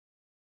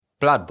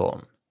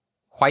Bloodborne.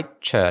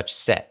 White Church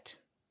Set.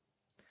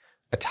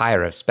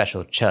 Attire of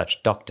special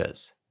church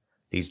doctors.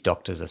 These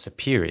doctors are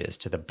superiors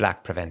to the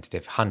black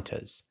preventative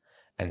hunters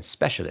and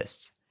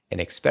specialists in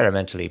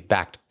experimentally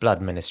backed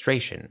blood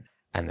ministration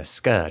and the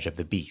scourge of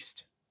the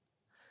beast.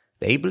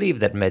 They believe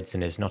that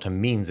medicine is not a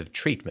means of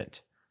treatment,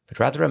 but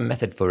rather a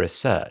method for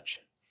research,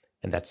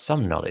 and that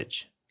some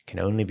knowledge can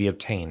only be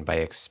obtained by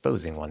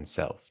exposing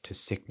oneself to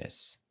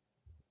sickness.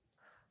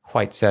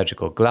 White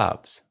surgical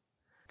gloves.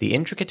 The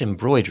intricate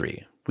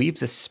embroidery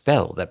weaves a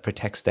spell that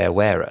protects their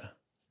wearer.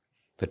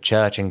 The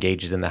church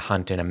engages in the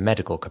hunt in a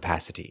medical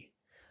capacity.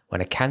 When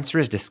a cancer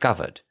is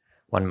discovered,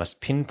 one must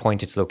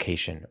pinpoint its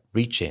location,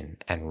 reach in,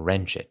 and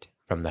wrench it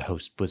from the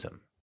host's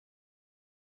bosom.